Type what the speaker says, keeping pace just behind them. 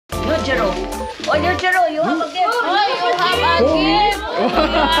Jiro. Oh, dear Jiro, you have a gift. Oh, you have a gift.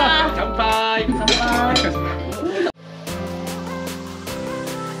 Kanpai. Kanpai.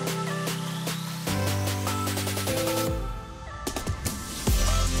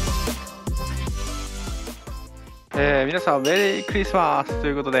 皆さんメリークリスマスと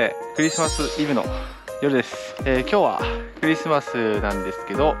いうことで、クリスマスイブの夜です。今日はクリスマスなんです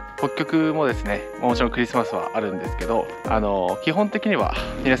けど、北極もですね、もちろんクリスマスはあるんですけど、基本的には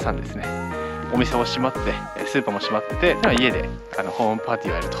皆さんですね、お店を閉まってスーパーも閉まってて、家でホームパーテ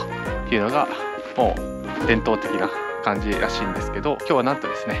ィーをやるというのがもう伝統的な感じらしいんですけど、今日はなんと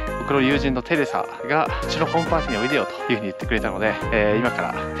ですね、僕の友人のテレサがうちのホームパーティーにおいでよというふうに言ってくれたので、今か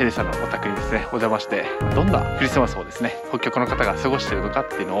らテレサのお宅にですねお邪魔して、どんなクリスマスをですね北極の方が過ごしているのかっ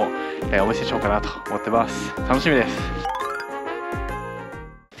ていうのを、お見せしようかなと思ってます。楽しみです。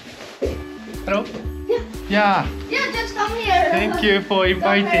 Hello? Yeah. Yeah, just come here. Thank you for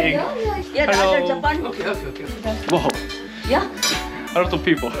inviting. Yeah, the other Japan. Wow. Yeah. A lot of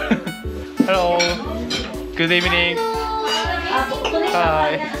people. Hello. Good evening.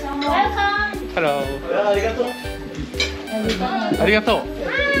 Hi. Hello. ありがとう。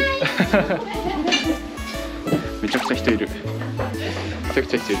めちゃくちゃ人いる。めちゃく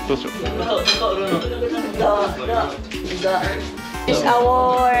ちゃ人いる。どうしよう。It's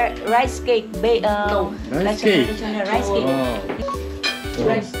our rice cake. No, rice cake. Rice cake.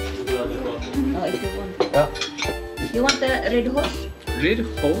 Rice. Oh, if you want. You want the red horse? Red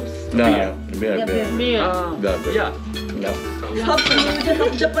horse? No, beer. beer. Beer. Yeah. No. You have to know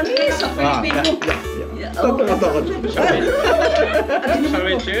Japanese. Shall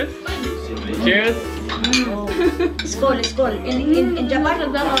we cheers? Cheers. Skål, skål. In Japan,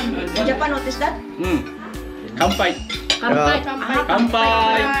 what is that? Kanpai. Kanpai.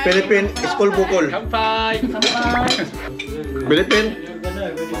 Kanpai. Philippine school bukol. Kanpai. Philippine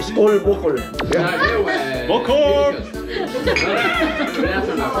school bukol. Bokor.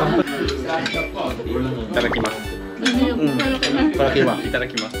 いただきます。いただ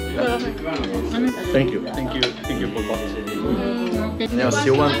きます。Thank you. Thank you for watching. Yeah,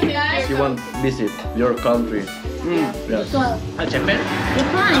 she want visit your country. Yes. Japan?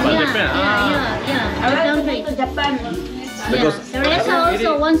 Japan, I want to go to Japan. Because Teresa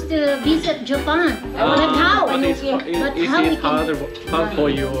also wants to visit Japan. But how? But is it hard for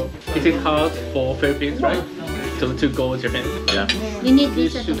you? Is it hard for Philippines, right? To go Japan? Yeah. You need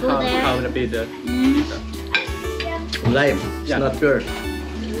visa to go there. How the visa? life is Yeah. not fair.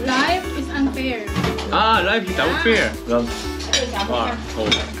 Life is unfair. Ah, life is unfair. Well, Wow.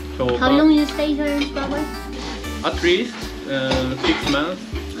 So How long you stay here in Scotland? at least 6 months,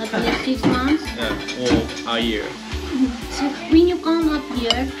 At least 6 months. or a year. So when you come up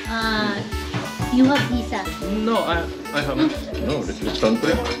here, you have visa. No, I haven't. no, this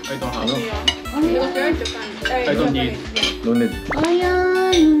country. I don't have. Because you're in Japan. I don't need. No need. Oh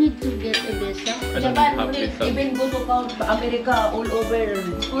yeah, you need to get a visa. I don't Japan, have visa. even go to America, all over.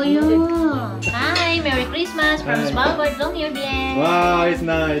 Oh yeah. Hi, Merry Christmas from Svalbard. Long year, dear. Wow, it's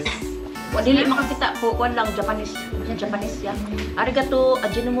nice. Dili makakita po kuan lang Japanese ya. Arigato,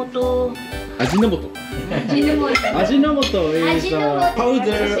 ajinomoto. Ajinomoto. Ajinomoto is Ajinomoto.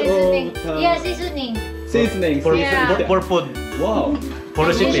 powder Seasoning. of Yeah, seasoning. seasoning for, Yeah. for food. Wow. For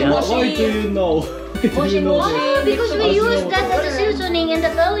recipe. Why do you know? Oh, because we use that as a seasoning in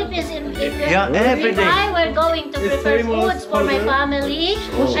the Philippines. Yeah, every If day. I were going to It's prepare famous foods for my powder. family,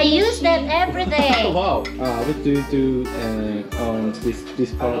 I use that every day. Wow. What do you do on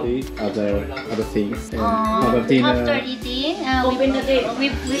this party? Other things? Other dinner? After eating, Open the gate. we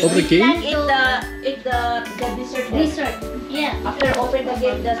Open the gate? plan Eat the dessert. dessert. Yeah. After open the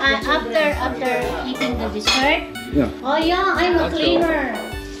gate, the After eating the dessert. Yeah. Oh yeah, I'm a cleaner.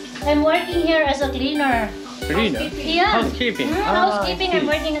 I'm working here as a cleaner. Cleaner. Yeah. Housekeeping. Housekeeping. I'm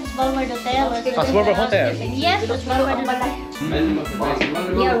working at Svalbard Hotel. Svalbard Hotel. Yes, at Svalbard Hotel.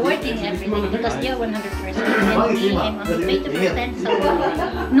 We are working every day because they are 100%. And me, I'm 80%. So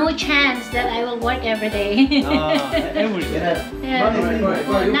no chance that I will work every day. Every day. Yeah.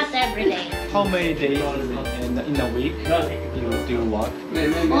 Well, not every day. How many days in a week do you work?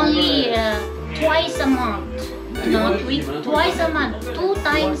 Only twice a month. Not week, twice a month, 2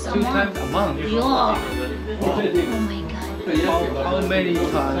 times a 2 month. times a month. Yeah. Oh my god. How many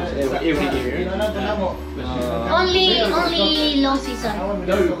times every year? Only low season.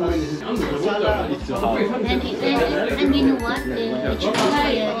 It's hard. And you know what? If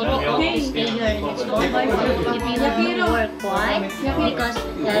you stay here it's comfort if you work quiet because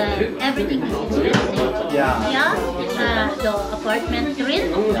everything is expensive. Yeah. The apartment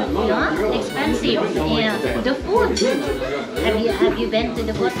rent, yeah, expensive. Yeah. The food. Have you been to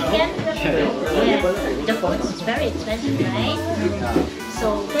the Vatican? Yeah. The food is very expensive, right? So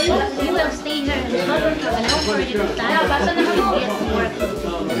we will stay here in Scotland for an period of time. But you get work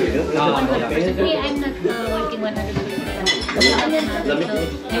 100%. Me, I'm not working 100%.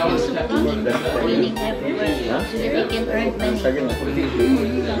 I'm also cleaning everywhere so that I can earn money.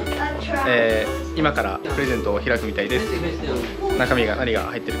 今からプレゼントを開くみたいです。中身が何が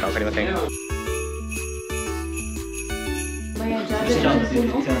入ってるか分かりません。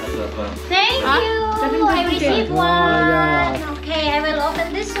Thank you! I received one! Okay, I will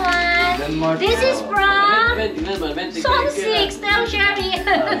open this one. This is from Son 6, Tell Cheryl.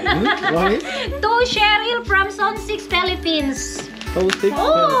 What is? To Cheryl from Son 6, Philippines. Oh, six.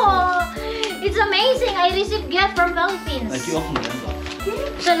 Oh! It's amazing! I received gift from Philippines.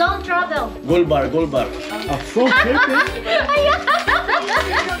 It's a long travel. Gold bar, gold bar. Ah, so perfect.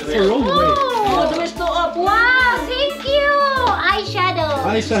 So long way. Oh, wow, thank you! Eyeshadow.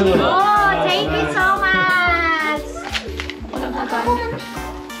 Eyeshadow. Oh, thank you so much.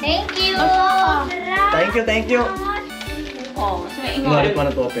 Thank you. Thank you, thank you. Oh, so may Mari ingon. pa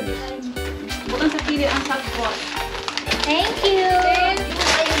na to open this. Butang sa pili ang sapot. Thank you.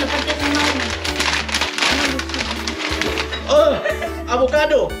 Ayun, napagkat naman. Oh,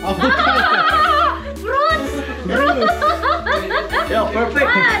 avocado. Fruits. Yeah, perfect.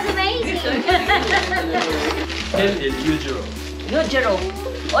 Wow, it's amazing. Yujiro.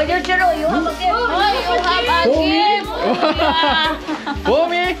 Oh, Yujiro, you have a gift. Oh, you have a gift. For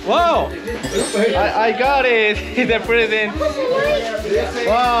me? Wow! I got it! The present!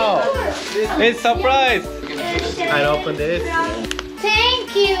 Wow! It's surprise! I open this.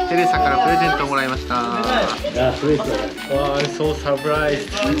 Thank you. テレサからプレゼントをもらいました。 Yeah, sweet. Wow, I'm so surprised!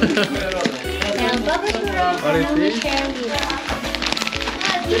 What is this?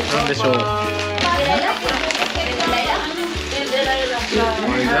 なんでしょう。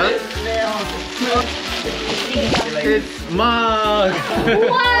What is that? It's mug!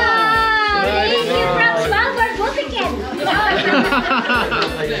 Wow! Thank you from Svalbard Butiken.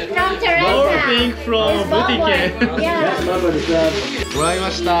 From Teresa. Pink from Butiken! Yeah. もらいま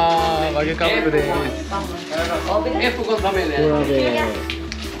した。マグカップです。コラベ。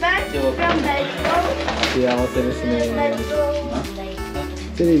 From the 幸せですね。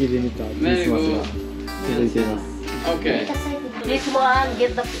テレビで見たクリスマスが続いています。 This one,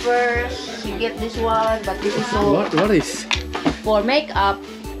 get the first. You get this one, but this is so What is? for makeup.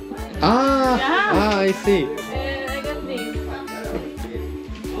 I see.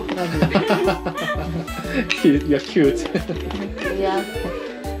 You're cute. Yeah.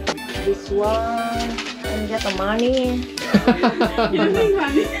 This one, and get the money.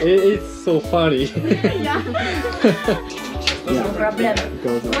 It's so funny. No problem.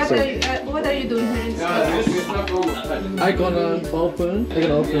 What are you doing here in Scotland? I gonna open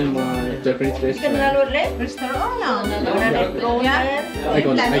my Japanese restaurant. Restaurant now. I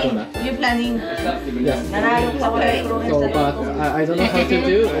gonna. You planning? Yes. Okay. So, but I don't know how to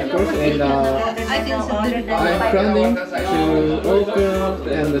do, of course, and I think so. I'm planning to open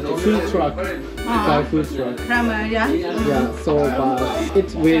and the food truck, Thai food truck. Grammar, yeah. Yeah. So, but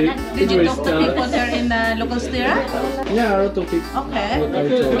it will Did you talk to people start. there in the local store? Yeah, a lot of people. Okay.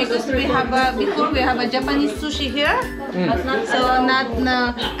 Because we have before we have a Japanese sushi here. So not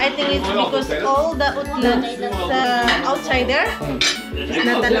no. I think it's because all the outsider is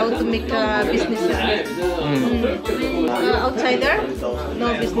not allowed to make business here. Outsider,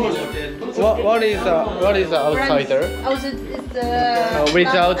 no business. What is the outsider?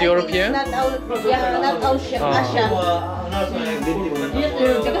 Without European? Not Asia.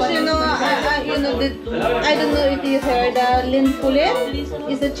 Because you know, I don't know if you heard Lin Pulen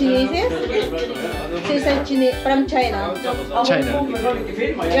is a Chinese. She's a Chinese from China. China.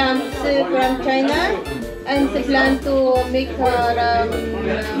 Yeah, she's from China, and she plan to make her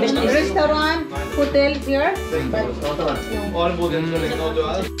restaurant, hotel here. But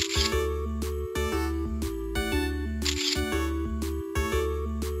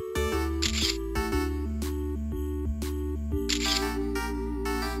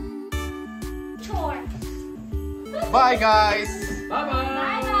Bye guys!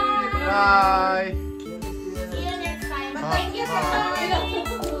 Bye-bye. Bye! See you next time. Thank you for coming.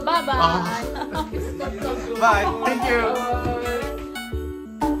 Bye bye. Bye! Thank you!